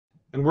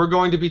And we're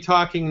going to be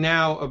talking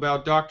now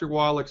about Dr.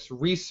 Wallach's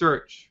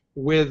research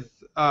with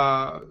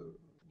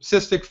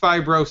cystic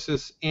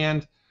fibrosis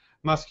and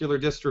muscular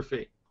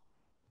dystrophy.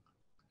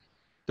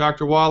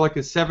 Dr. Wallach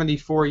is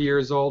 74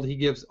 years old. He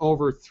gives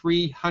over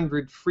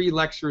 300 free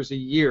lectures a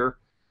year,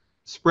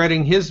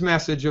 spreading his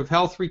message of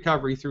health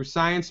recovery through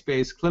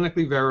science-based,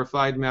 clinically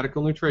verified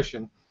medical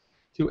nutrition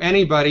to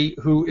anybody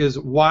who is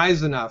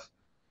wise enough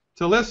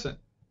to listen.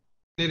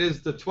 It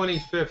is the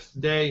 25th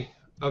day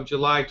of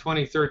July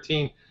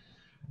 2013.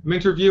 I'm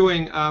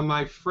interviewing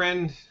my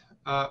friend,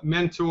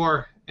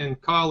 mentor,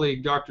 and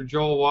colleague, Dr.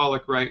 Joel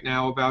Wallach, right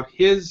now about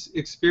his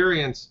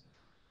experience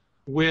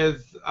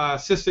with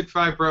cystic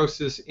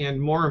fibrosis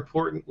and, more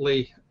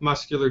importantly,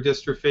 muscular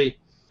dystrophy.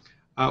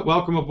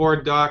 Welcome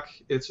aboard, Doc.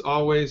 It's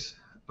always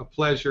a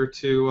pleasure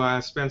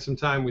to spend some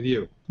time with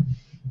you.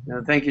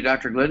 Thank you,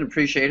 Dr. Glidden.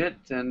 Appreciate it.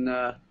 And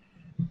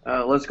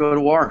let's go to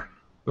war.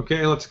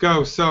 Okay, let's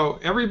go. So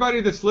everybody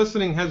that's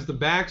listening has the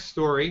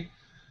backstory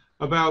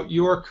about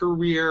your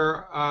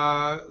career,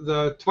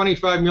 the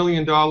 $25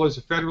 million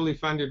of federally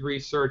funded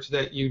research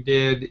that you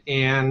did,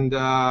 and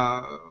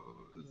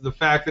the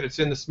fact that it's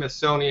in the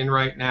Smithsonian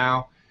right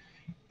now.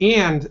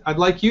 And I'd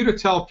like you to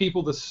tell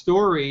people the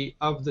story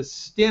of the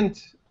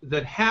stint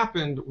that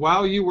happened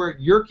while you were at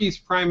Yerkes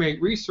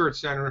Primate Research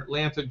Center in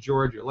Atlanta,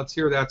 Georgia. Let's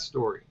hear that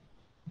story.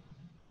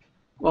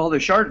 Well, the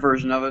short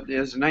version of it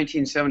is in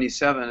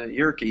 1977 at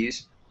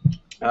Yerkes,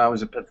 I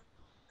was a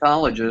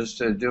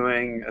pathologist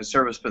doing a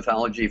service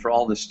pathology for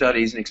all the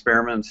studies and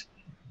experiments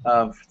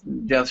of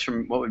deaths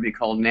from what would be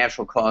called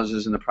natural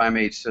causes in the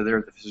primates there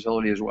at the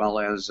facility, as well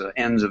as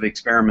ends of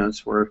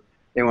experiments where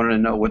they wanted to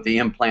know what the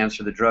implants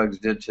or the drugs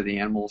did to the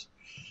animals.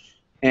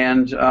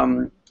 And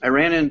I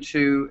ran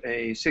into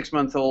a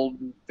 6-month-old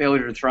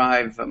failure to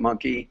thrive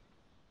monkey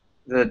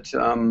that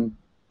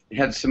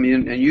had some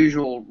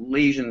unusual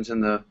lesions in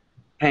the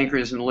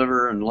pancreas and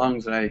liver and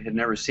lungs that I had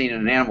never seen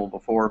in an animal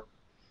before.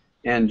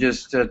 And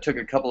just took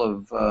a couple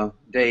of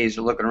days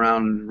of looking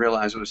around and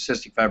realized it was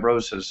cystic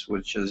fibrosis,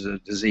 which is a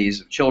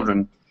disease of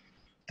children.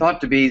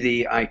 Thought to be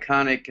the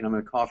iconic, and I'm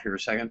going to cough here a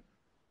second,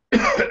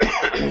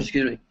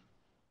 excuse me,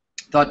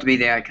 thought to be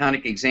the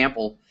iconic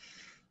example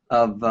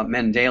of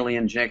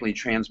Mendelian genetically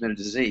transmitted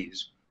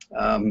disease.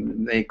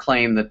 They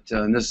claim that,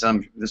 and this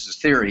is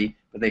theory,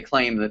 but they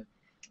claim that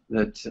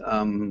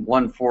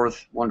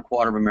 1/4,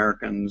 1/4 of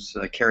Americans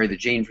carry the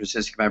gene for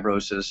cystic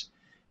fibrosis,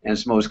 and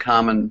it's the most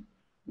common,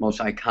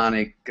 most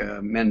iconic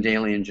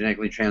Mendelian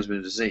genetically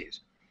transmitted disease.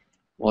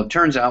 Well, it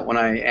turns out when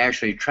I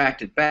actually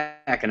tracked it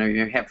back, and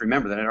you have to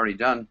remember that I'd already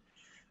done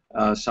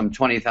some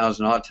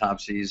 20,000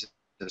 autopsies,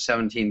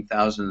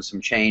 17,000 and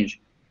some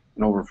change,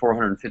 in over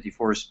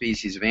 454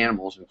 species of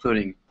animals,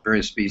 including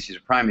various species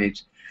of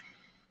primates,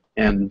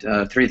 and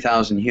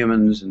 3,000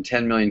 humans, and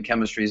 10 million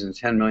chemistries, and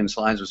 10 million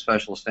slides of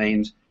special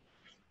stains.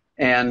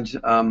 And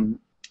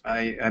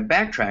I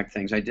backtracked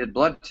things. I did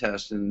blood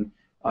tests, and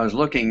I was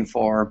looking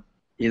for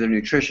either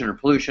nutrition or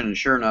pollution, and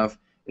sure enough,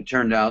 it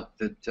turned out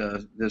that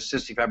the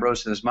cystic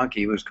fibrosis in this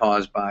monkey was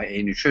caused by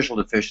a nutritional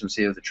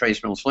deficiency of the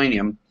trace mineral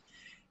selenium.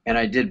 And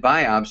I did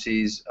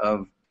biopsies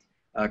of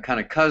kind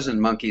of cousin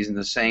monkeys in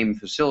the same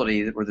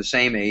facility that were the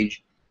same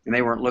age, and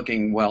they weren't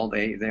looking well.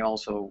 They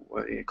also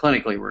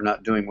clinically were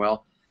not doing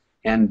well.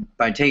 And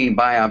by taking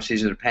biopsies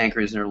of their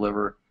pancreas and their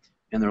liver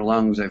and their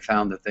lungs, I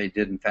found that they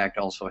did in fact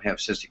also have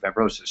cystic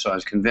fibrosis. So I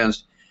was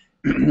convinced,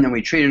 and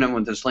we treated them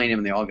with the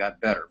selenium, and they all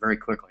got better very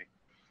quickly.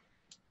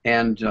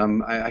 And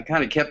I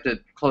kind of kept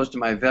it close to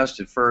my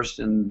vest at first,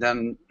 and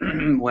then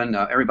when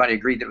everybody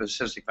agreed that it was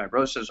cystic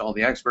fibrosis, all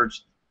the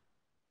experts,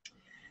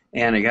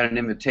 and I got an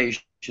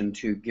invitation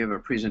to give a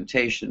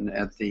presentation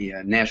at the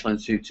National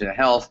Institute of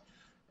Health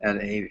at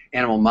a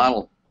animal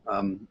model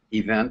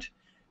event,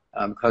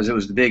 because it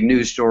was the big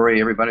news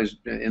story. Everybody's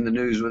in the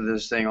news with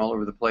this thing all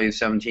over the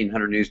place,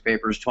 1,700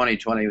 newspapers.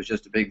 2020 was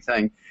just a big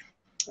thing.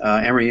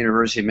 Emory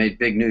University made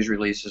big news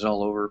releases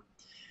all over.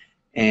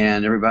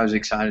 And everybody was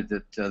excited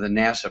that the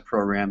NASA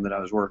program that I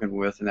was working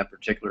with in that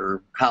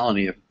particular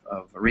colony of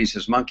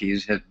rhesus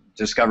monkeys had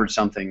discovered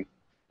something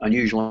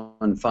unusual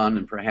and fun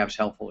and perhaps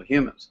helpful to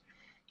humans.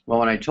 Well,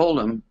 when I told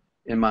them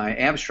in my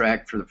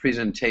abstract for the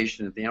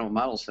presentation at the animal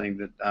models thing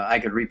that I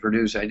could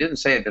reproduce, I didn't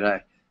say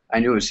that I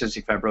knew it was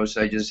cystic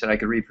fibrosis. I just said I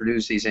could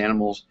reproduce these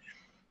animals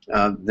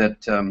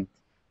that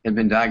had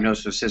been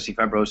diagnosed with cystic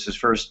fibrosis,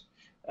 first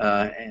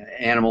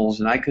animals,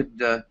 and I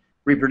could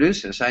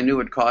reproduce this. I knew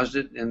what caused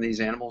it in these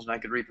animals, and I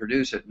could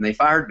reproduce it. And they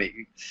fired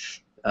me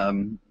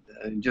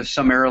just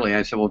summarily.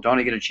 I said, well, don't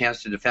I get a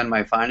chance to defend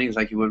my findings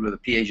like you would with a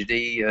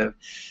PhD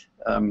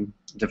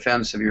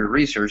defense of your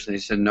research? And they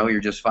said, no, you're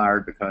just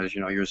fired because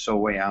you're so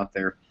way out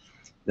there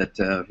that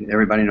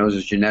everybody knows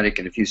it's genetic,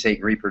 and if you say you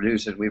can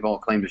reproduce it, we've all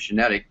claimed it's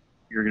genetic,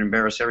 you're going to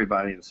embarrass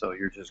everybody, and so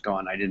you're just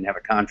gone. I didn't have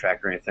a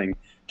contract or anything.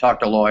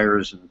 Talked to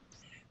lawyers, and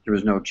there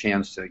was no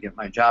chance to get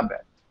my job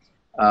back.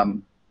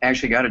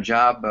 Actually got a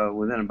job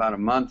within about a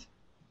month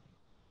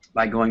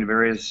by going to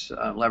various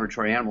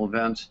laboratory animal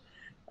events,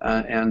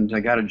 and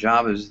I got a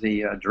job as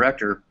the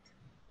director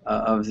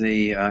of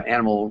the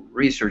animal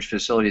research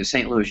facility at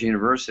St. Louis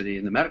University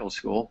in the medical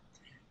school.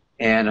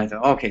 And I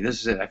thought, okay, this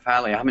is it.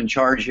 I'm in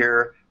charge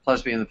here,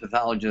 plus being the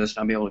pathologist,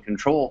 I'll be able to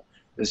control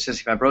this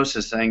cystic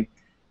fibrosis thing.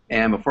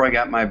 And before I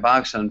got my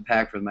box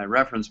unpacked with my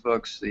reference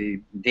books,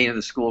 the dean of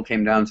the school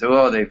came down and said,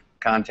 oh, they've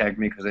contacted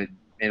me because they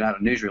made out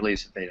a news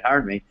release that they'd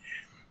hired me.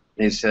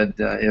 They said,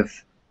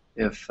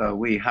 if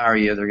we hire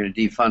you, they're going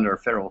to defund our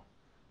federal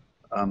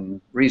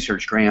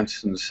research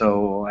grants, and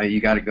so you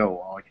got to go,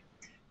 Wallach.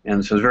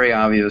 And so it was very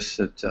obvious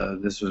that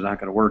this was not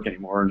going to work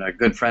anymore. And a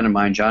good friend of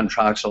mine, John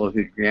Troxell,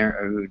 who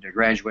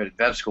graduated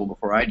vet school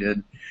before I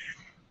did,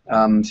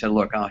 said,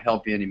 look, I'll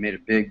help you. And he made a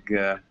big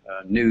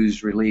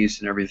news release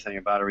and everything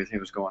about everything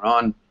that was going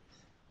on.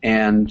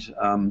 And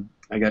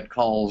I got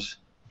calls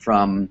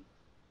from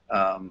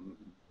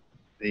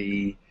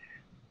the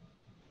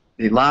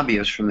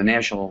lobbyist from the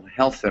National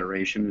Health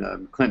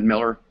Federation, Clinton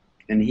Miller,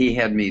 and he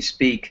had me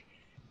speak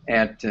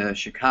at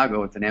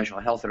Chicago at the National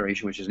Health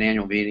Federation, which is an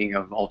annual meeting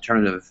of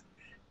alternative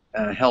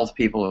health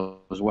people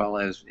as well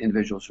as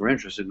individuals who are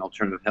interested in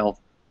alternative health,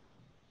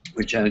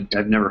 which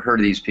I've never heard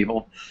of these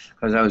people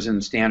because I was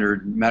in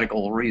standard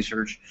medical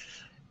research.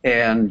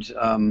 And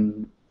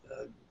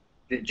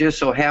it just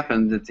so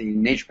happened that the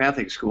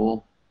naturopathic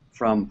school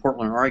from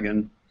Portland,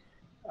 Oregon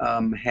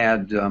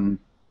had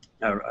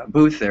a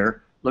booth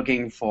there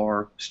looking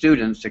for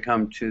students to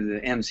come to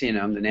the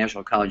NCNM, the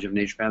National College of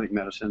Naturopathic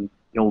Medicine,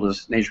 the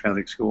oldest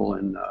naturopathic school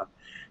in the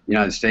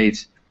United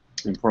States,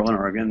 in Portland,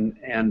 Oregon.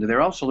 And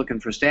they're also looking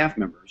for staff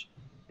members.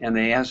 And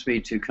they asked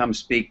me to come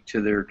speak to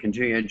their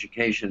continuing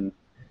education,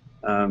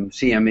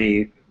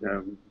 CME,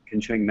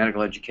 continuing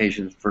medical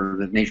education for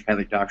the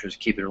naturopathic doctors to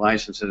keep their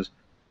licenses.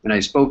 And I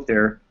spoke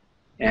there,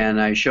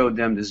 and I showed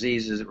them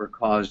diseases that were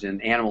caused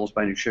in animals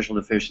by nutritional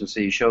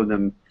deficiency, showed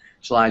them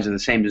slides of the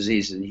same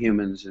diseases in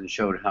humans, and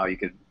showed how you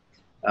could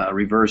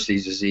reverse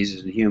these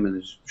diseases in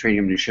humans,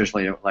 treating them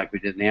nutritionally like we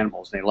did in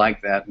animals. They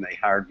liked that, and they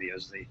hired me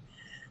as the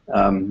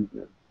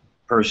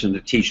person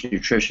to teach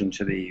nutrition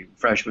to the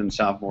freshman,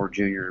 sophomore,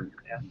 junior,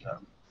 and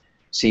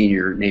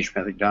senior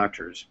naturopathic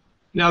doctors.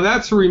 Now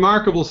that's a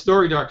remarkable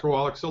story, Dr.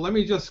 Wallach. So let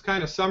me just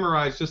kind of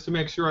summarize just to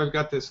make sure I've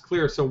got this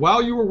clear. So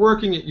while you were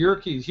working at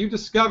Yerkes, you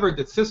discovered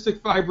that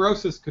cystic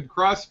fibrosis could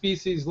cross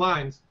species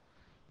lines,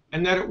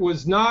 and that it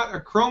was not a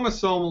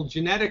chromosomal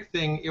genetic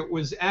thing. It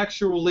was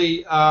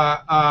actually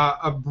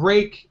a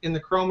break in the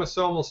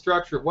chromosomal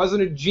structure. It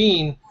wasn't a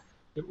gene.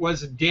 It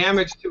was a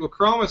damage to a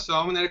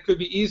chromosome, and that it could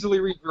be easily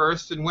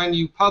reversed. And when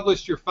you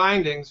published your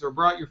findings or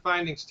brought your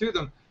findings to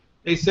them,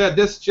 they said,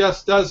 this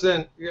just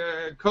doesn't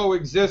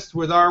coexist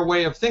with our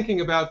way of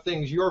thinking about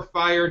things. You're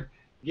fired.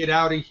 Get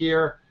out of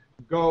here.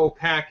 Go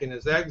packing.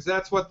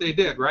 That's what they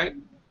did, right?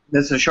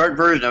 That's a short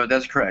version of it.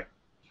 That's correct.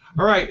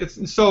 All right.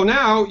 So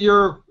now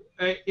you're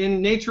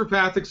in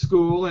naturopathic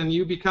school, and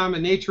you become a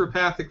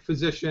naturopathic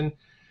physician,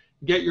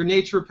 get your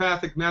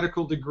naturopathic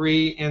medical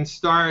degree, and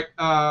start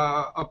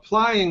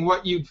applying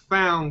what you'd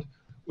found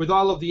with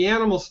all of the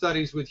animal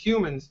studies with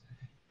humans.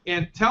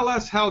 And tell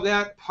us how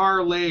that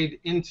parlayed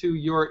into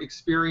your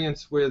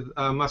experience with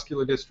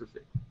muscular dystrophy.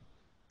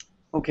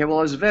 Okay,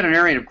 well, as a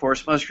veterinarian, of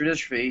course, muscular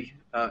dystrophy,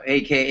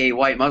 a.k.a.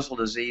 white muscle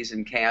disease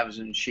in calves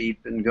and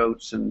sheep and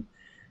goats and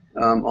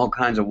all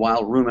kinds of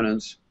wild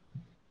ruminants,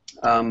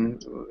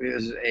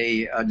 is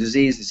a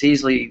disease that's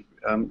easily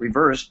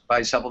reversed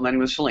by supplementing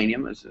with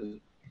selenium.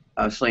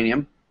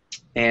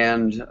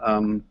 And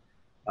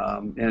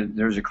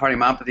there's a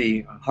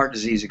cardiomyopathy, heart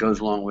disease that goes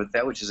along with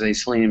that, which is a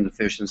selenium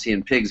deficiency.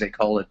 In pigs, they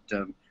call it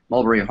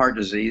mulberry heart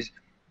disease,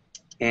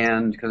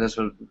 and because that's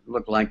what it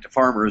looked like to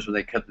farmers when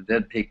they cut the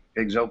dead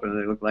pigs open,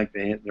 they looked like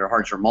their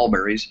hearts are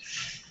mulberries.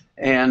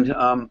 And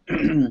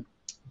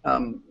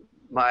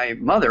my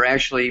mother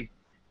actually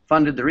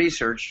funded the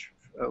research,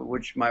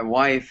 which my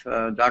wife,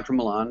 Dr.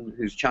 Milan,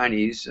 who's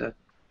Chinese,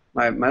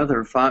 my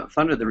mother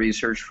funded the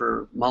research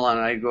for Milan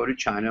and I to go to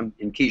China,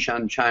 in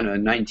Qishan, China,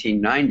 in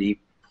 1990,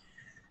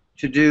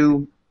 to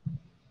do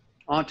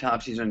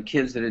autopsies on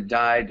kids that had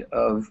died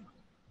of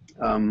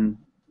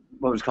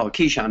what was called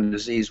Qishan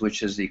disease,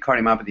 which is the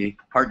cardiomyopathy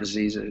heart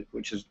disease,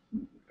 which is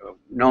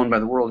known by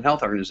the World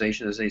Health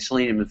Organization as a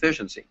selenium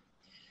deficiency.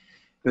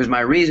 It was my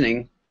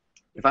reasoning,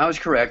 if I was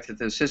correct, that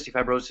the cystic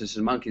fibrosis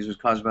in monkeys was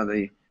caused by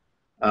the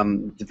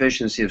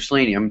deficiency of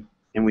selenium,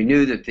 and we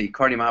knew that the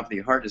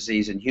cardiomyopathy heart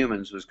disease in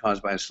humans was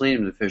caused by a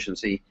selenium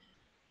deficiency.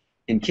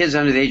 In kids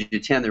under the age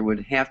of 10, there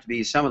would have to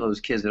be some of those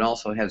kids that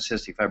also had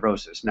cystic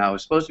fibrosis. Now,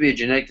 it's supposed to be a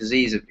genetic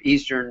disease of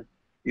Eastern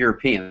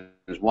Europeans,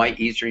 white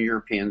Eastern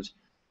Europeans,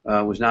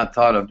 was not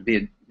thought of to be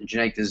a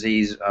genetic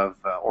disease of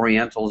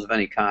Orientals of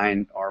any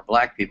kind, or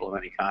black people of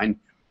any kind,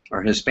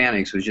 or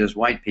Hispanics. It was just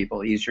white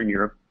people, Eastern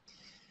Europe.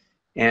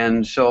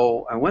 And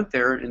so I went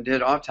there and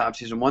did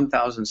autopsies on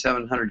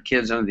 1,700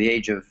 kids under the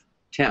age of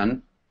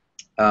 10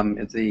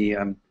 at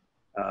the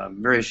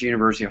various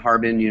universities,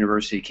 Harbin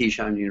University,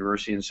 Qishan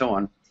University, and so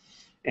on.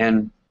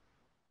 And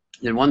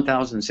did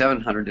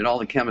 1,700, did all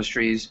the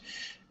chemistries,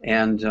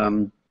 and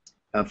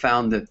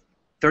found that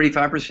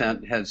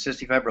 35% had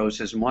cystic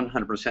fibrosis and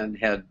 100%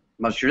 had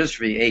muscular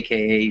dystrophy,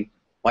 a.k.a.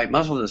 white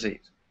muscle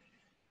disease.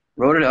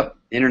 wrote it up,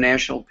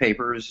 international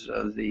papers,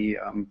 the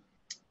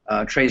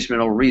Trace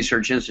Mineral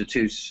Research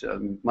Institute's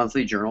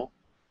monthly journal.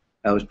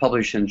 It was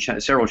published in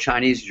several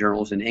Chinese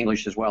journals in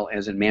English as well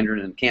as in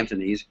Mandarin and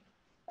Cantonese,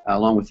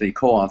 along with the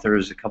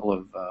co-authors, a couple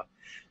of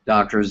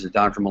doctors that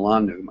Dr.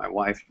 Milan knew, my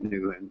wife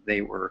knew, and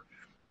they were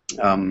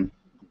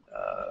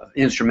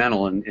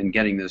instrumental in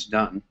getting this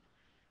done.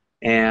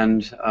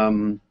 And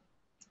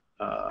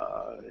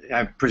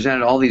I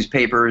presented all these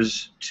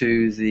papers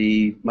to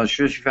the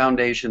Muscular Dystrophy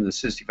Foundation, the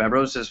Cystic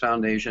Fibrosis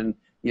Foundation,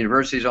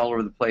 universities all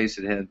over the place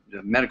that had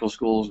medical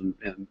schools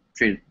and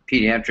treated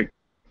pediatric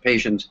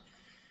patients,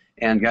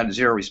 and got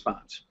zero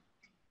response.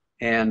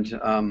 And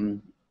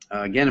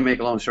again, to make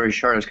a long story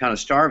short, I was kind of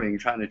starving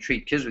trying to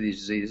treat kids with these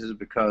diseases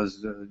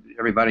because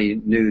everybody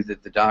knew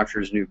that the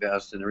doctors knew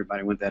best and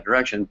everybody went that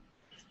direction.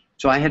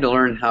 So I had to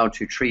learn how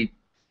to treat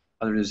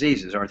other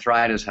diseases: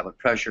 arthritis, high blood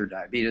pressure,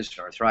 diabetes,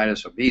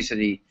 arthritis,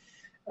 obesity,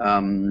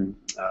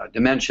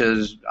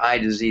 dementias, eye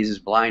diseases,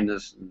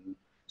 blindness, and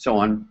so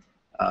on,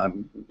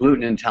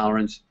 gluten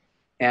intolerance.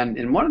 And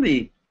in one of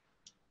the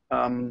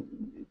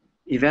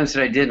events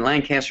that I did in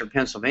Lancaster,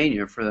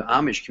 Pennsylvania for the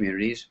Amish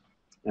communities,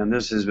 and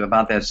this is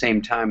about that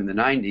same time in the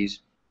 90s,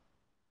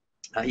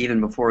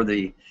 even before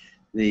the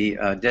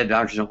Dead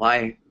Doctors Don't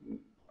Lie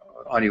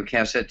audio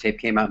cassette tape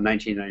came out in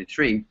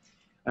 1993,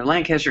 in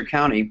Lancaster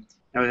County,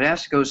 I was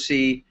asked to go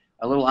see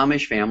a little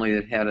Amish family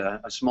that had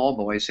a small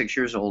boy, 6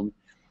 years old,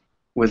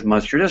 with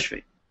muscular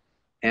dystrophy.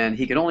 And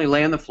he could only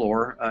lay on the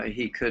floor.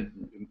 He could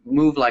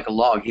move like a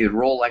log. He would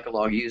roll like a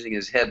log using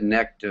his head and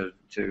neck to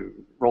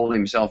roll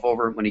himself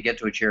over. When he get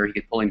to a chair, he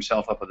could pull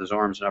himself up with his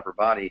arms and upper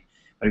body.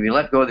 But if you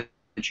let go of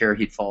the chair,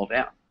 he'd fall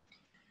down.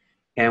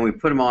 And we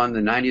put him on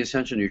the 90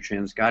 essential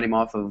nutrients, got him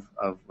off of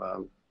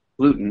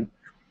gluten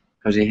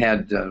because he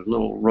had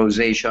little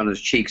rosacea on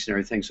his cheeks and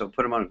everything. So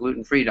put him on a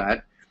gluten-free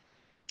diet.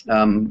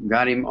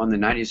 Got him on the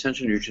 90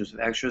 essential nutrients with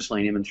extra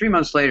selenium. And 3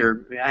 months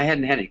later, I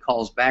hadn't had any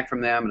calls back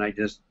from them, and I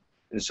just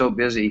was so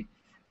busy,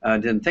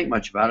 didn't think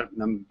much about it.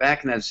 And I'm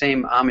back in that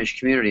same Amish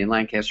community in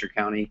Lancaster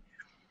County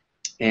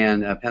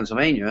and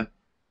Pennsylvania,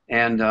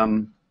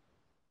 and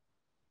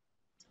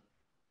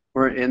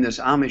we're in this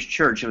Amish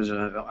church. It was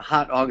a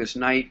hot August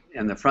night,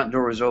 and the front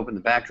door was open,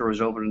 the back door was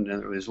open,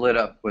 and it was lit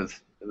up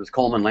with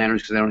Coleman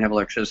lanterns because they don't have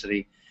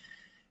electricity,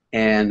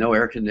 and no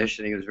air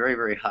conditioning. It was very,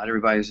 very hot.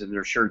 Everybody's in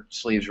their shirt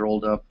sleeves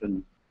rolled up,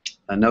 and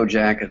no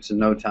jackets and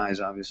no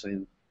ties,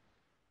 obviously.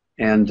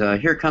 And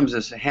here comes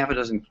this half a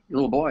dozen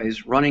little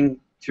boys running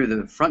through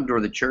the front door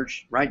of the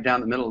church, right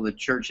down the middle of the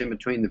church in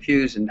between the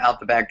pews, and out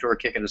the back door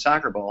kicking a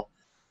soccer ball.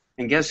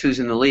 And guess who's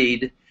in the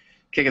lead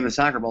kicking the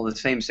soccer ball? The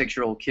same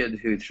 6-year-old kid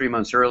who 3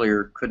 months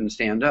earlier couldn't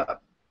stand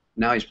up.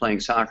 Now he's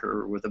playing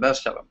soccer with the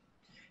best of them.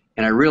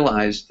 And I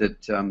realized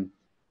that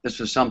this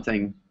was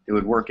something that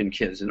would work in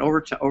kids. And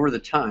over the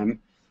time,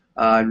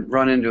 I'd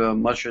run into a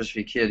muscular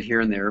dystrophy kid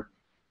here and there.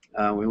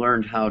 We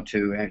learned how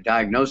to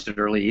diagnose it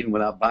early, even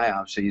without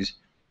biopsies,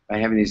 by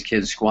having these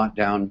kids squat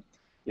down,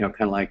 you know,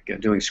 kind of like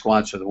doing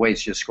squats, or the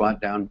weights just squat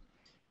down.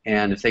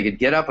 And if they could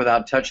get up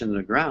without touching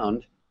the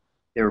ground,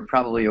 they were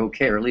probably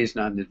okay, or at least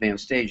not in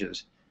advanced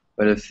stages.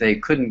 But if they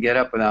couldn't get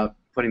up without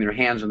putting their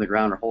hands on the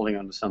ground or holding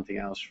onto something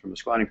else from a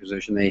squatting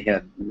position, they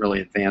had really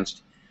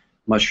advanced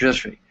muscular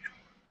dystrophy.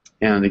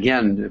 And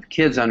again, if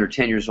kids under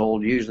 10 years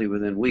old, usually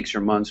within weeks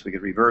or months, we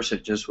could reverse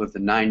it just with the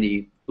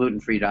 90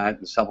 gluten-free diet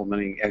and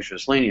supplementing extra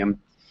selenium.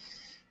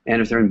 And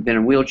if they've been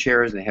in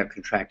wheelchairs, they have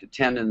contracted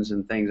tendons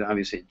and things,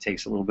 obviously it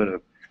takes a little bit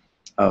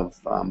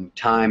of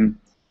time.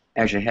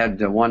 Actually, I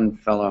had one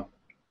fellow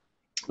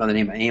by the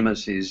name of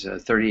Amos. He's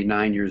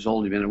 39 years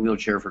old. He'd been in a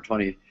wheelchair for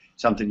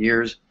 20-something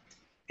years.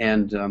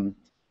 And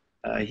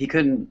he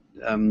couldn't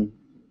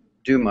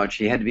do much.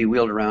 He had to be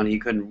wheeled around. He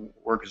couldn't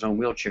work his own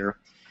wheelchair.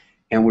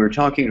 And we were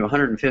talking to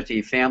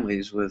 150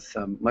 families with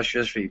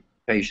muscular dystrophy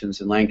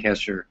patients in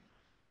Lancaster.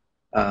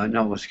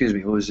 No, excuse me,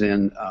 it was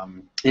in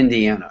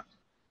Indiana.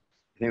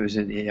 I think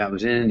it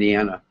was in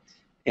Indiana.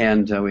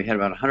 And we had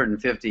about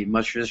 150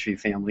 muscular dystrophy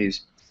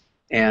families.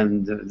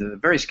 And the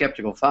very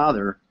skeptical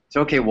father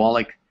said, "Okay,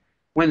 Wallach,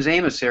 when's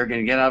Amos there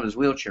going to get out of his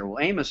wheelchair?"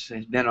 Well, Amos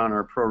has been on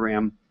our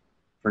program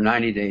for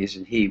 90 days,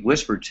 and he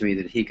whispered to me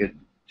that he could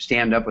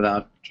stand up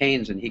without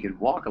canes and he could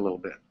walk a little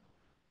bit.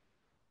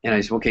 And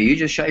I said, "Okay, you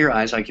just shut your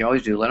eyes like you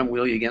always do. Let him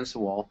wheel you against the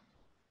wall,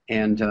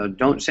 and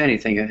don't say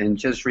anything, and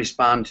just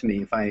respond to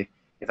me.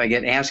 If I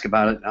get asked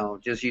about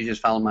it, you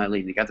just follow my lead."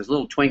 And he got this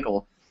little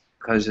twinkle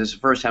because it's the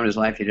first time in his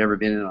life he'd ever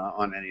been in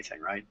on anything,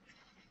 right?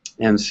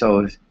 And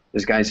so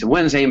this guy said,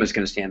 "When's Amos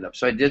going to stand up?"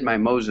 So I did my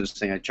Moses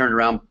thing. I turned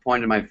around,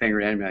 pointed my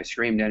finger at him, and I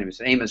screamed at him and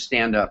said, "Amos,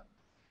 stand up."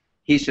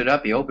 He stood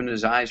up. He opened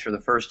his eyes for the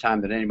first time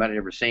that anybody had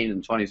ever seen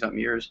in 20-something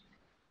years.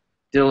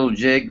 Did a little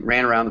jig,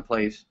 ran around the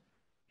place.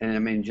 And I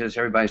mean, just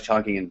everybody's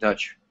talking in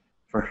Dutch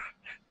for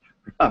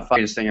the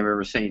funniest thing I've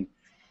ever seen.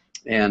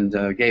 And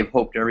gave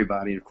hope to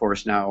everybody. Of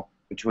course, now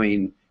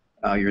between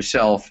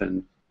yourself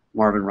and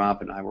Marvin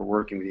Ropp and I were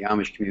working with the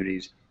Amish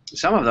communities.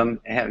 Some of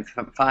them have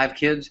 5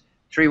 kids.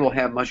 3 will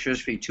have muscular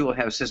dystrophy. 2 will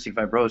have cystic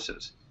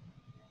fibrosis.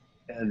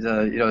 And,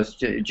 it's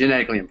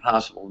genetically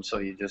impossible, and so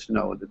you just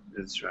know that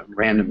it's a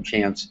random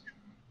chance.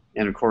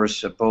 And of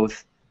course,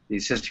 both the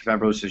cystic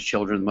fibrosis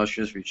children, the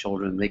muscular dystrophy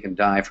children, they can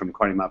die from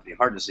cardiomyopathy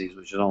heart disease,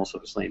 which is also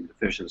a SLAME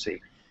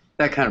deficiency.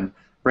 That kind of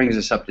brings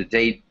us up to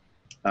date.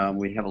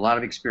 We have a lot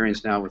of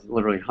experience now with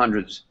literally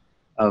hundreds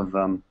of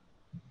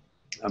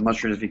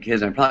muscular dystrophy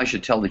kids. I probably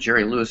should tell the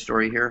Jerry Lewis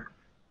story here.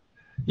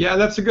 Yeah,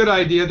 that's a good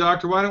idea,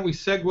 Doctor. Why don't we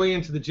segue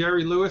into the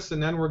Jerry Lewis,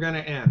 and then we're going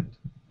to end.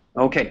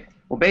 Okay.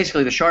 Well,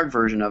 basically, the short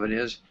version of it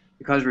is,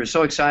 because we were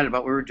so excited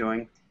about what we were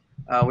doing,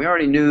 we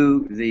already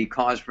knew the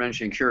cause,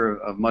 prevention, and cure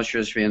of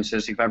muscular dystrophy and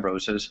cystic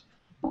fibrosis,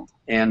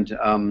 and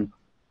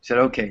said,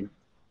 okay,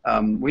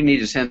 we need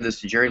to send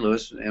this to Jerry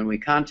Lewis, and we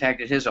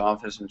contacted his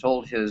office and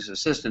told his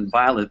assistant,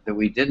 Violet, that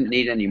we didn't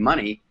need any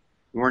money.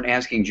 We weren't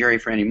asking Jerry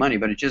for any money,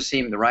 but it just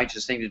seemed the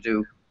righteous thing to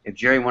do. If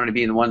Jerry wanted to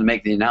be the one to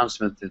make the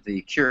announcement that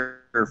the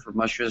cure for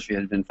muscular dystrophy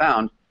had been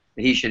found,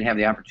 that he should have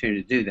the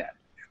opportunity to do that.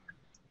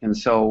 And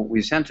so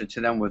we sent it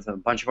to them with a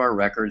bunch of our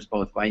records,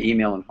 both by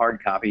email and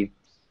hard copy.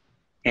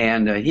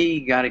 And he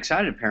got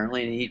excited,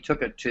 apparently, and he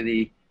took it to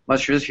the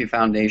Muscular Dystrophy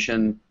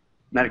Foundation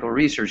Medical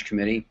Research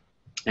Committee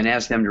and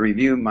asked them to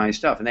review my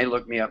stuff. And they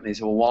looked me up and they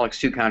said, well, Wallach's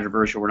too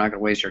controversial. We're not going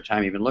to waste our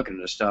time even looking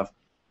at this stuff.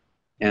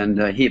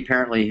 And he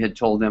apparently had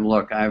told them,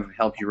 look, I've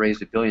helped you raise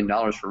 $1 billion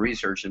for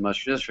research in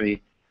muscular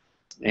dystrophy,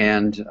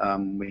 and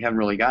we haven't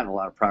really gotten a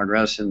lot of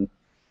progress. And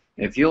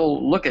if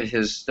you'll look at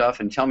his stuff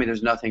and tell me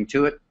there's nothing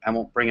to it, I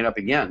won't bring it up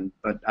again.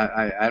 But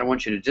I don't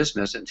want you to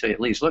dismiss it until you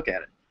at least look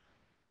at it.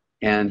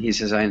 And he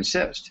says, I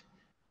insist.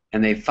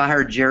 And they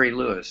fired Jerry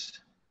Lewis.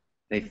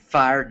 They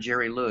fired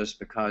Jerry Lewis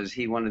because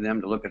he wanted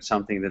them to look at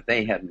something that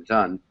they hadn't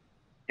done.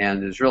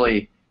 And it's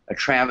really a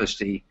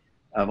travesty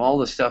of all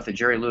the stuff that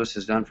Jerry Lewis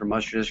has done for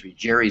muscular dystrophy.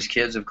 Jerry's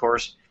kids, of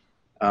course,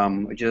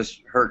 it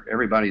just hurt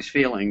everybody's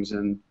feelings,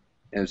 and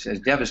it's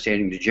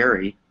devastating to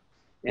Jerry.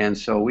 And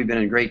so we've been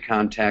in great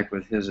contact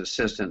with his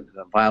assistant,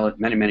 Violet,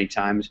 many, many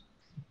times.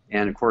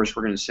 And, of course,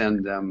 we're going to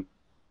send them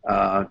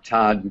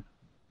Todd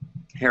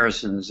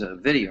Harrison's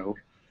video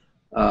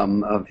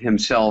of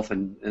himself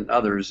and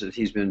others that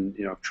he's been,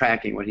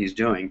 tracking what he's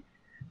doing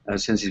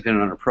since he's been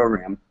on our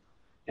program.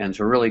 And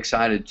so we're really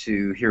excited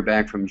to hear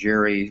back from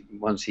Jerry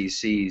once he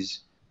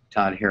sees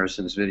Todd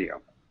Harrison's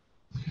video.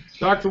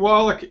 Dr.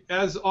 Wallach,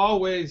 as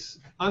always,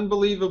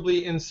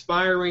 unbelievably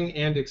inspiring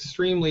and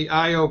extremely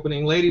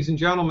eye-opening. Ladies and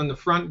gentlemen, the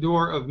front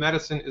door of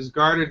medicine is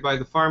guarded by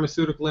the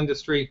pharmaceutical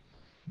industry,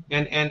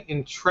 and an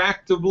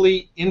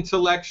intractably,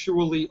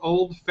 intellectually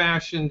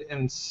old-fashioned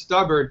and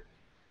stubborn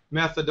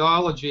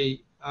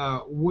methodology.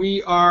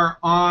 We are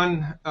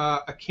on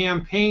a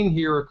campaign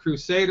here, a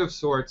crusade of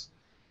sorts,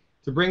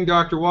 to bring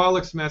Dr.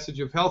 Wallach's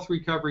message of health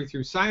recovery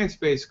through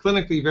science-based,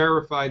 clinically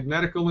verified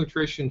medical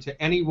nutrition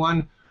to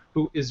anyone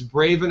who is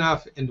brave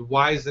enough and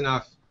wise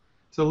enough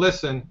to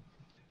listen.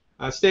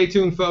 Stay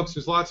tuned, folks.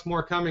 There's lots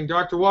more coming.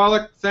 Dr.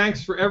 Wallach,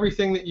 thanks for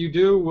everything that you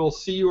do. We'll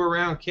see you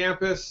around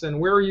campus. And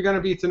where are you going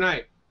to be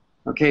tonight?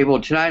 Okay, well,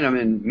 tonight I'm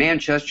in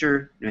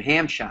Manchester, New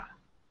Hampshire.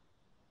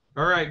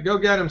 All right, go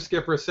get him,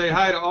 Skipper. Say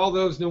hi to all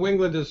those New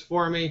Englanders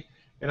for me,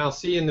 and I'll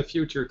see you in the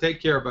future. Take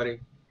care,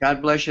 buddy.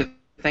 God bless you.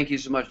 Thank you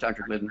so much,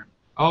 Dr. Glidden.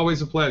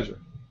 Always a pleasure.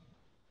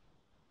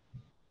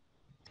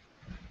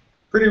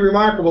 Pretty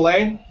remarkable,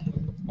 eh?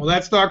 Well,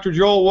 that's Dr.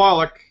 Joel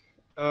Wallach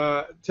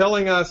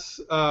telling us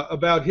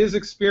about his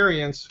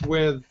experience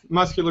with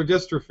muscular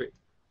dystrophy.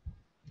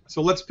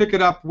 So let's pick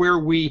it up where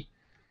we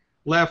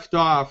left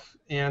off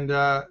and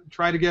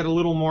try to get a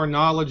little more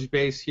knowledge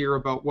base here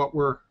about what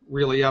we're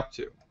really up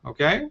to.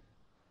 Okay?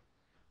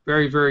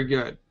 Very, very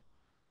good.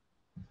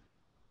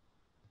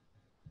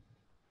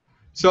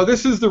 So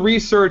this is the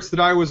research that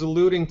I was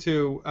alluding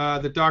to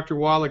that Dr.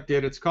 Wallach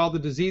did. It's called The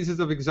Diseases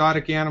of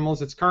Exotic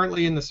Animals. It's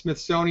currently in the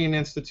Smithsonian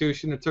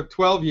Institution. It took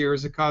 12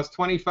 years. It cost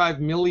 $25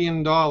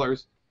 million.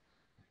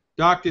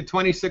 Doc did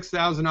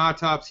 26,000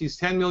 autopsies,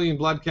 10 million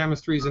blood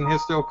chemistries and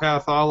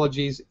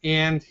histopathologies,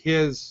 and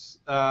his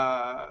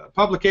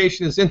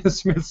publication is in the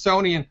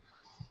Smithsonian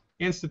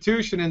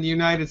Institution in the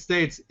United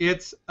States.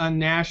 It's a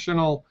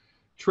national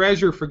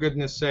treasure, for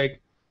goodness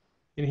sake.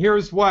 And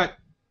here's what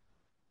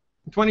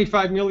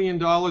 $25 million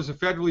of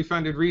federally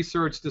funded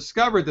research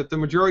discovered: that the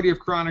majority of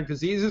chronic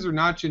diseases are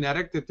not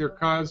genetic, that they're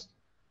caused,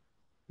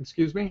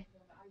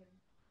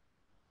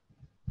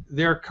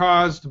 they're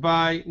caused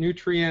by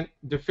nutrient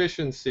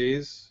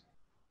deficiencies.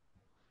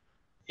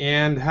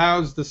 And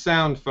how's the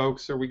sound,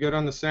 folks? Are we good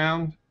on the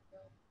sound?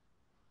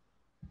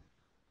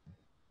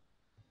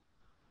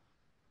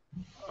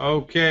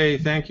 Okay,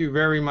 thank you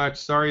very much.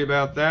 Sorry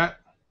about that.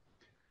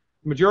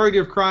 The majority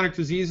of chronic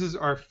diseases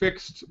are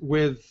fixed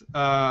with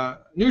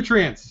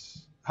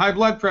nutrients. High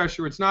blood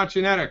pressure, it's not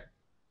genetic.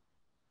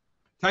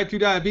 Type 2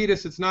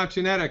 diabetes, it's not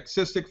genetic.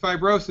 Cystic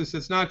fibrosis,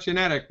 it's not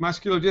genetic.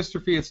 Muscular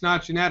dystrophy, it's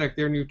not genetic.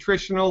 They're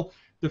nutritional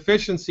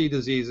deficiency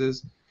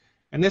diseases.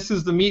 And this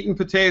is the meat and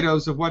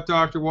potatoes of what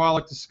Dr.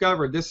 Wallach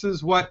discovered. This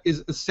is what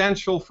is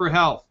essential for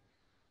health.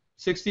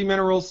 60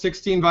 minerals,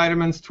 16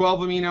 vitamins, 12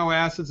 amino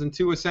acids, and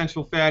 2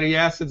 essential fatty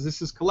acids.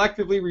 This is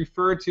collectively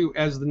referred to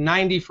as the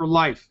 90 for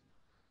life.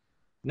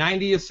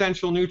 90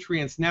 essential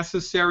nutrients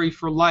necessary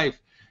for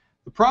life.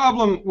 The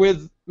problem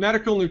with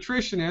medical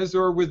nutrition is,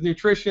 or with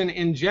nutrition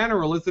in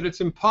general, is that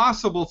it's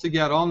impossible to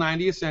get all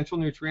 90 essential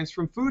nutrients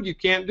from food. You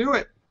can't do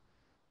it.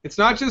 It's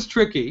not just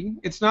tricky.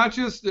 It's not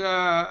just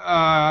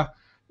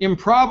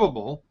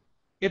improbable.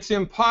 It's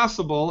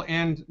impossible,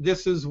 and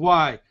this is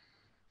why.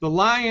 The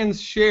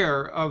lion's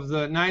share of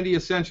the 90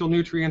 essential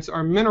nutrients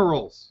are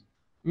minerals.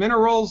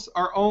 Minerals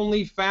are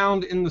only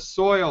found in the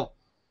soil.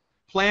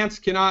 Plants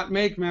cannot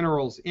make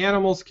minerals.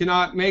 Animals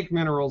cannot make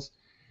minerals.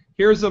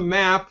 Here's a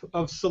map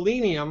of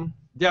selenium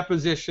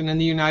deposition in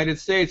the United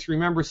States.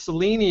 Remember,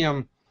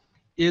 selenium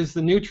is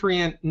the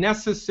nutrient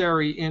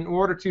necessary in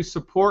order to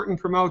support and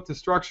promote the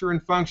structure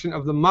and function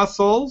of the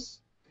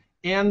muscles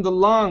and the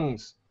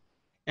lungs.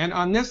 And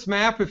on this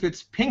map, if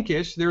it's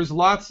pinkish, there's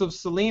lots of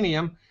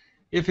selenium.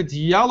 If it's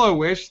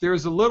yellowish,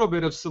 there's a little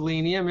bit of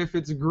selenium. If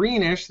it's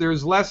greenish,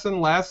 there's less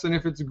and less. And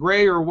if it's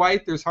gray or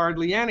white, there's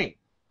hardly any.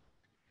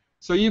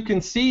 So you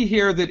can see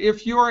here that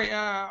if you're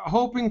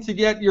hoping to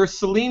get your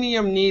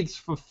selenium needs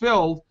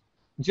fulfilled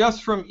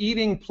just from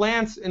eating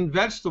plants and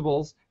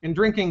vegetables and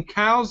drinking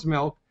cow's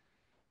milk,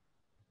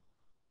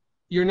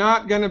 you're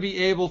not going to be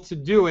able to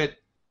do it,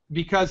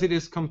 because it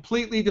is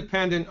completely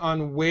dependent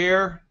on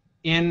where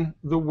in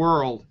the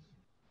world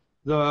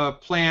the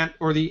plant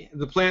or the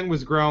plant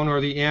was grown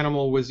or the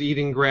animal was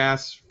eating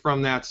grass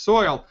from that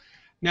soil.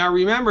 Now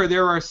remember,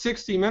 there are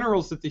 60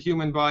 minerals that the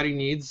human body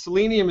needs.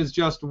 Selenium is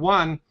just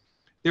one.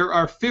 There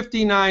are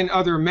 59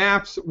 other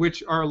maps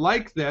which are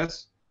like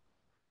this,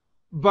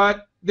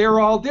 but they're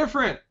all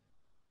different.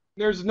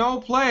 There's no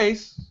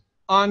place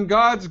on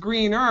God's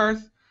green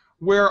earth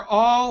where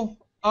all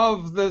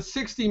of the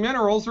 60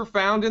 minerals are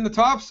found in the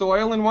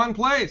topsoil in one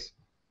place,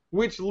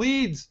 which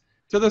leads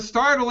to the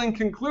startling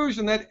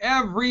conclusion that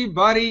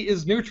everybody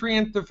is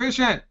nutrient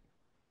deficient.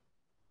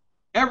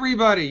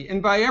 Everybody,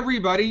 and by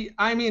everybody,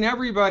 I mean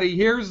everybody.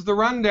 Here's the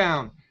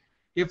rundown.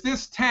 If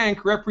this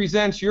tank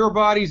represents your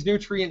body's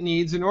nutrient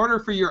needs, in order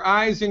for your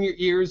eyes and your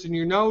ears and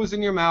your nose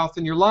and your mouth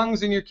and your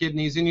lungs and your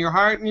kidneys and your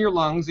heart and your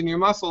lungs and your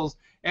muscles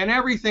and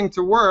everything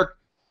to work,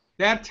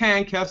 that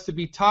tank has to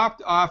be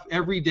topped off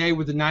every day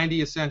with the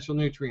 90 essential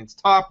nutrients,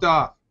 topped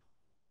off.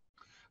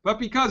 But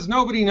because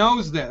nobody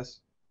knows this,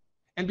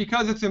 and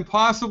because it's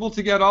impossible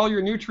to get all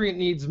your nutrient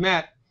needs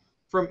met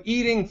from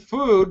eating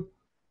food,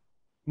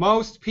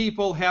 most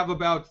people have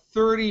about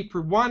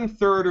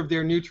 1/3 of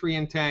their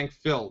nutrient tank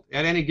filled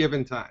at any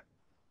given time.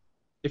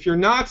 If you're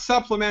not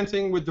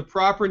supplementing with the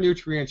proper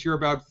nutrients, you're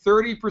about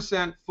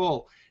 30%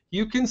 full.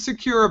 You can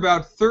secure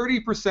about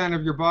 30%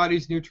 of your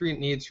body's nutrient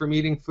needs from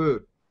eating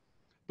food.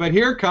 But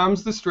here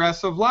comes the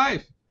stress of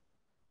life.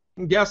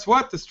 And guess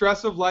what? The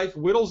stress of life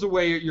whittles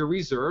away at your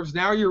reserves.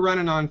 Now you're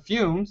running on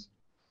fumes.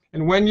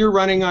 And when you're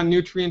running on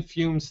nutrient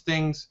fumes,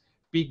 things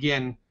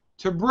begin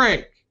to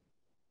break.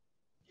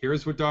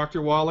 Here's what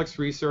Dr. Wallach's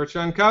research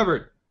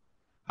uncovered.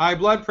 High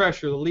blood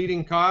pressure, the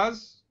leading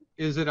cause.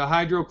 Is it a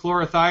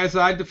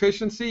hydrochlorothiazide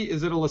deficiency?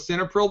 Is it a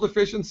lisinopril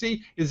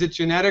deficiency? Is it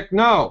genetic?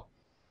 No.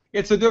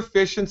 It's a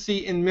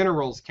deficiency in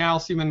minerals,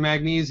 calcium and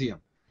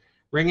magnesium.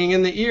 Ringing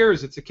in the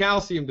ears, it's a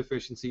calcium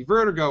deficiency.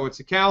 Vertigo, it's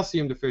a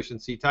calcium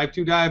deficiency. Type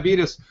 2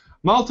 diabetes,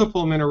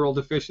 multiple mineral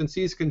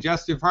deficiencies.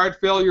 Congestive heart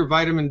failure,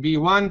 vitamin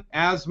B1,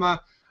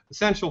 asthma,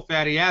 essential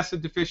fatty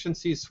acid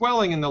deficiencies,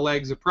 swelling in the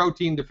legs, a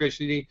protein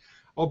deficiency,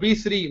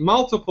 obesity,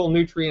 multiple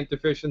nutrient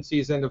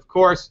deficiencies, and of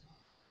course,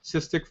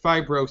 cystic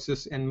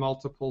fibrosis and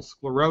multiple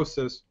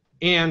sclerosis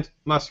and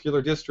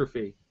muscular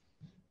dystrophy.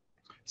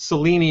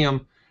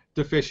 Selenium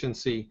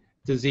deficiency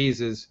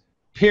diseases,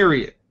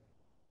 period.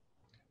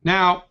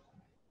 Now,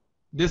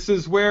 this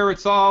is where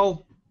it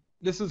all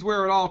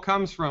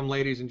comes from,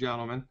 ladies and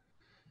gentlemen.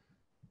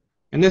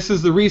 And this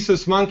is the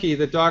rhesus monkey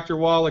that Dr.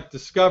 Wallach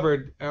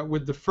discovered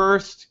with the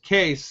first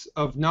case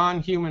of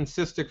non-human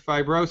cystic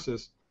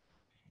fibrosis.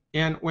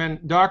 And when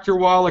Dr.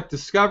 Wallach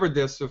discovered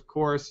this, of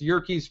course,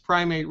 Yerkes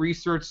Primate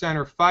Research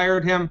Center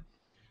fired him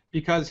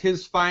because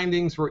his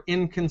findings were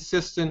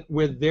inconsistent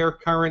with their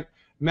current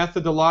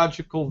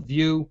methodological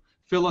view,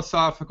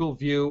 philosophical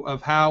view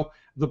of how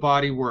the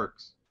body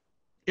works.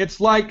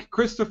 It's like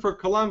Christopher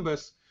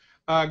Columbus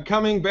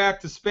coming back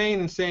to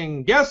Spain and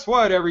saying, guess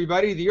what,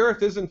 everybody, the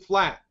earth isn't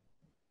flat.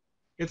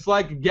 It's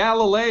like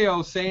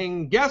Galileo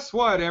saying, guess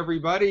what,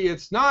 everybody,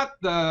 it's not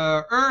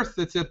the earth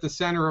that's at the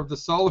center of the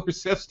solar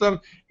system,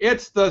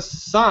 it's the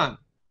sun.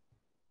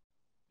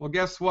 Well,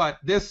 guess what?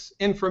 This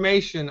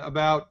information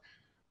about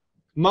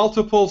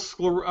multiple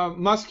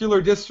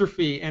muscular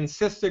dystrophy and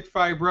cystic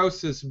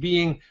fibrosis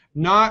being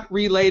not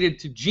related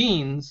to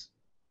genes,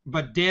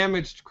 but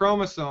damaged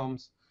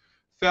chromosomes,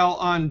 fell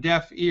on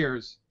deaf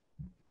ears,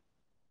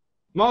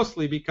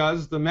 mostly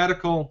because the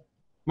medical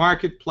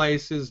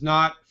marketplace is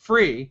not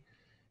free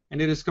and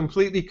it is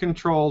completely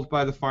controlled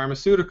by the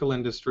pharmaceutical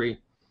industry.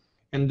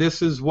 And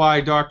this is why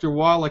Dr.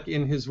 Wallach,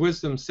 in his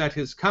wisdom, set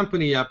his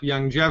company up,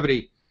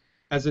 Youngevity,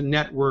 as a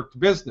networked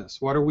business.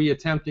 What are we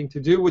attempting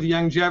to do with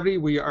Youngevity?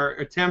 We are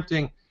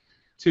attempting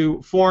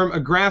to form a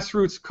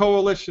grassroots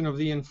coalition of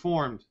the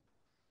informed,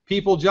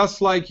 people just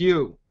like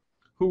you,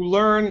 who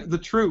learn the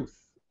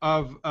truth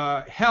of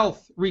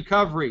health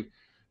recovery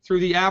through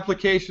the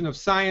application of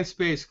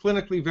science-based,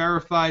 clinically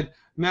verified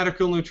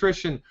medical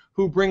nutrition,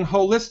 who bring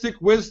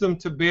holistic wisdom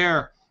to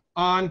bear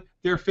on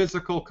their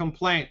physical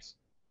complaints.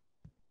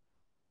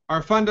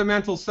 Our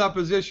fundamental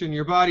supposition: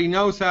 your body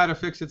knows how to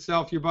fix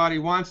itself, your body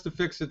wants to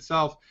fix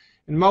itself,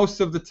 and most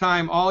of the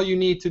time all you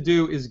need to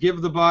do is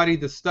give the body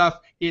the stuff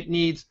it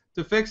needs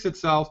to fix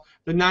itself,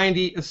 the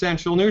 90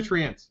 essential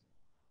nutrients.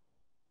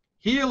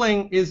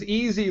 Healing is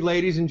easy,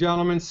 ladies and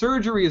gentlemen.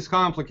 Surgery is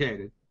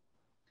complicated.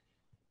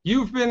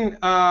 You've been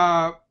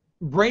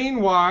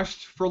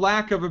brainwashed, for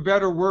lack of a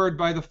better word,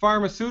 by the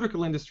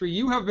pharmaceutical industry.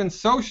 You have been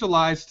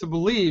socialized to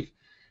believe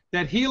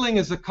that healing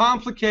is a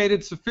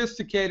complicated,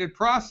 sophisticated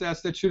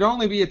process that should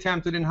only be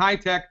attempted in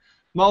high-tech,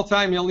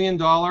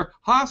 multi-million-dollar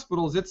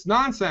hospitals. It's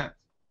nonsense.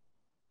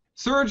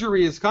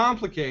 Surgery is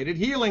complicated.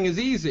 Healing is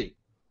easy.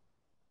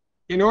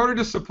 In order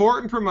to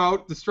support and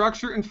promote the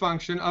structure and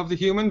function of the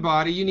human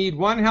body, you need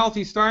one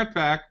healthy start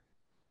pack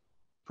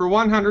per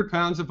 100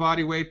 pounds of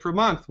body weight per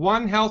month.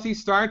 One healthy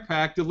start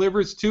pack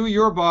delivers to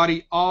your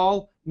body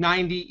all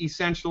 90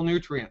 essential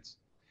nutrients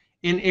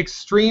in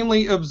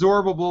extremely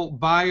absorbable,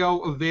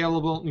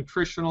 bioavailable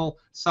nutritional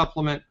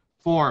supplement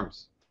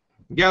forms.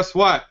 Guess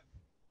what?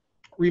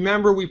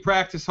 Remember, we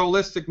practice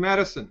holistic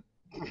medicine.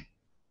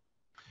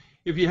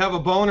 If you have a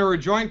bone or a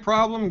joint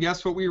problem,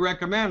 guess what we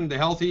recommend? The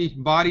Healthy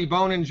Body,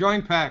 Bone, and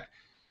Joint Pack.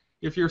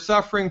 If you're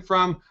suffering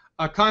from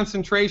a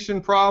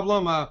concentration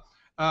problem, a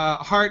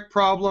heart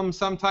problem,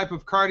 some type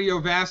of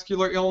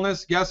cardiovascular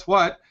illness, guess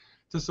what?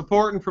 To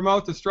support and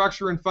promote the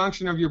structure and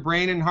function of your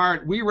brain and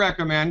heart, we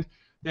recommend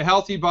the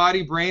Healthy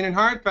Body, Brain, and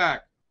Heart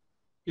Pack.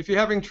 If you're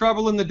having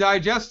trouble in the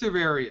digestive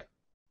area,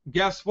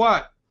 guess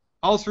what?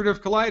 Ulcerative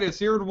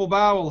colitis, irritable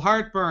bowel,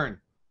 heartburn.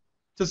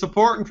 To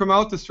support and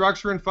promote the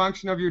structure and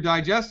function of your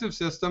digestive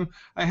system,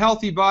 a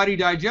Healthy Body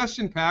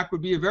Digestion Pack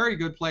would be a very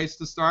good place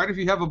to start. If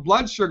you have a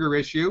blood sugar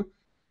issue,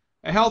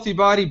 a Healthy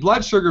Body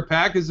Blood Sugar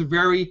Pack is a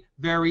very,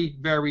 very,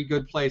 very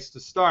good place to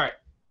start.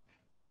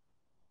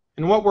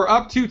 And what we're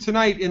up to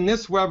tonight in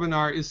this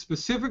webinar is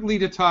specifically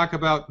to talk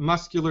about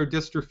muscular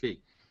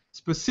dystrophy.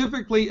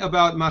 Specifically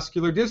about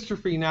muscular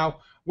dystrophy. Now,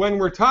 when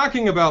we're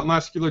talking about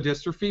muscular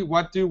dystrophy,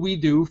 what do we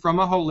do from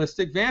a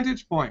holistic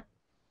vantage point?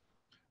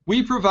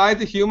 We provide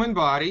the human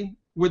body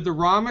with the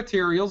raw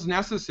materials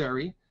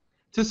necessary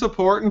to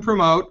support and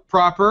promote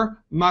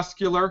proper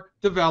muscular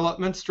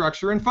development,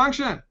 structure, and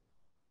function.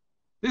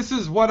 This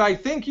is what I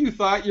think you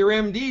thought your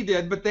MD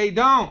did, but they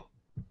don't.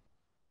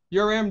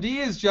 Your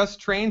MD is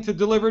just trained to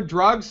deliver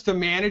drugs to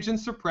manage and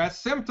suppress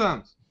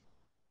symptoms.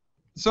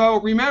 So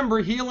remember,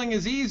 healing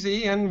is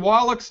easy, and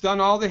Wallach's done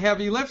all the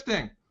heavy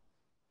lifting.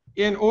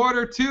 In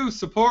order to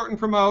support and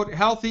promote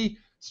healthy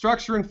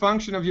structure and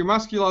function of your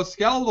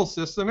musculoskeletal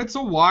system, it's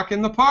a walk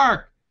in the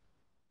park.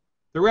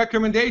 The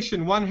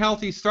recommendation: one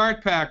healthy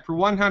start pack per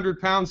 100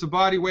 pounds of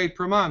body weight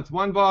per month,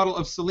 one bottle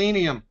of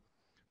selenium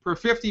per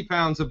 50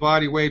 pounds of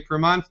body weight per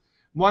month,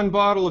 one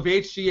bottle of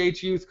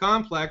HGH Youth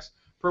Complex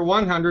per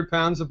 100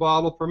 pounds of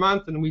bottle per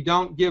month, and we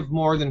don't give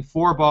more than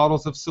 4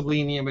 bottles of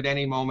selenium at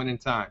any moment in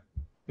time.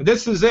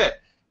 This is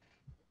it.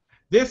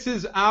 This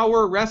is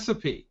our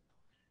recipe,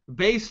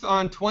 based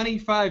on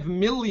 $25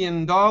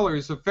 million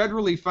of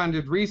federally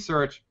funded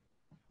research,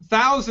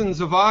 thousands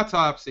of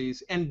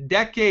autopsies, and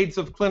decades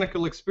of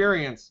clinical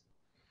experience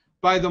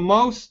by the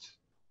most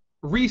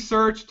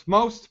researched,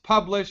 most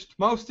published,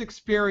 most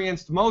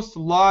experienced, most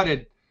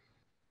lauded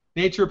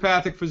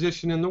naturopathic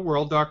physician in the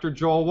world, Dr.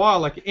 Joel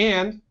Wallach.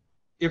 And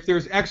if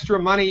there's extra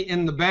money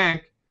in the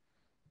bank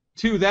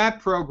to that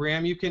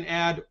program, you can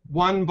add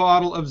 1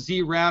 bottle of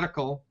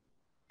Z-Radical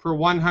per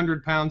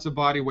 100 pounds of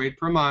body weight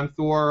per month,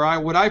 or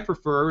what I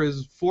prefer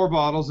is 4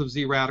 bottles of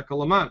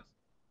Z-Radical a month.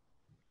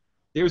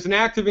 There's an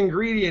active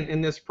ingredient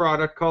in this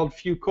product called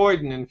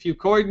fucoidan, and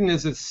fucoidan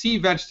is a sea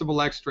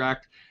vegetable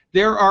extract.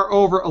 There are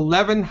over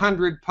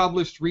 1,100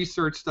 published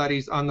research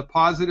studies on the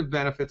positive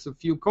benefits of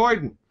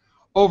fucoidan.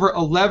 Over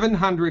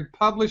 1,100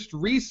 published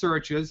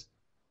researches,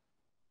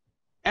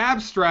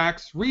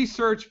 abstracts,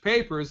 research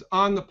papers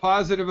on the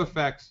positive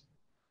effects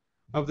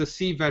of the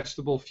sea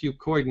vegetable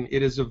fucoidan.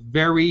 It is a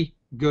very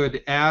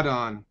good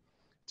add-on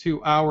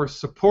to our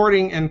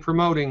supporting and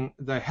promoting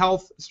the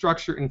health,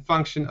 structure, and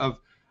function of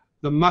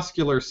the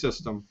muscular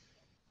system.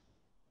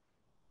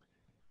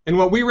 And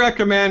what we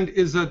recommend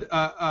is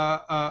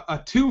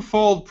a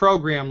twofold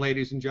program,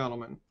 ladies and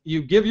gentlemen.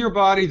 You give your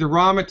body the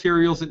raw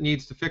materials it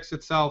needs to fix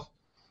itself,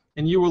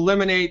 and you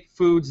eliminate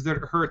foods that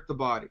hurt the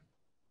body.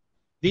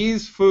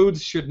 These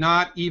foods should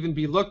not even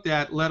be looked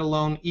at, let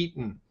alone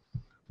eaten.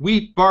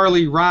 Wheat,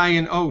 barley, rye,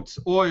 and oats,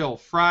 oil,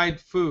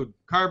 fried food,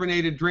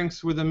 carbonated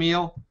drinks with a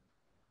meal,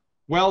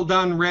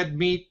 well-done red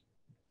meat,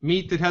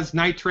 meat that has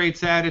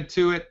nitrates added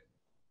to it,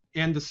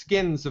 and the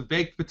skins of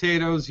baked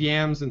potatoes,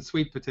 yams, and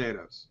sweet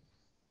potatoes.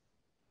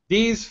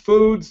 These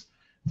foods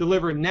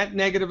deliver net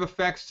negative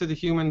effects to the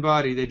human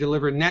body. They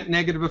deliver net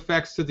negative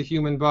effects to the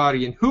human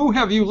body. And who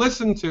have you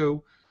listened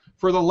to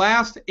for the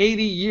last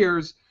 80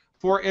 years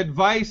for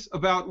advice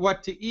about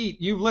what to eat?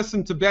 You've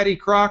listened to Betty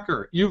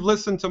Crocker. You've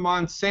listened to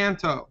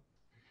Monsanto.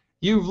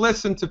 You've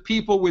listened to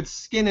people with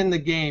skin in the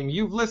game.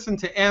 You've listened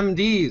to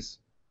MDs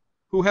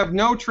who have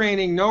no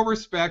training, no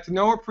respect,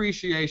 no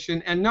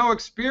appreciation, and no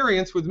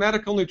experience with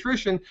medical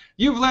nutrition.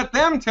 You've let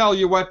them tell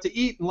you what to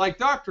eat. And like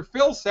Dr.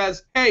 Phil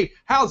says, hey,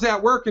 how's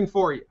that working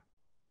for you?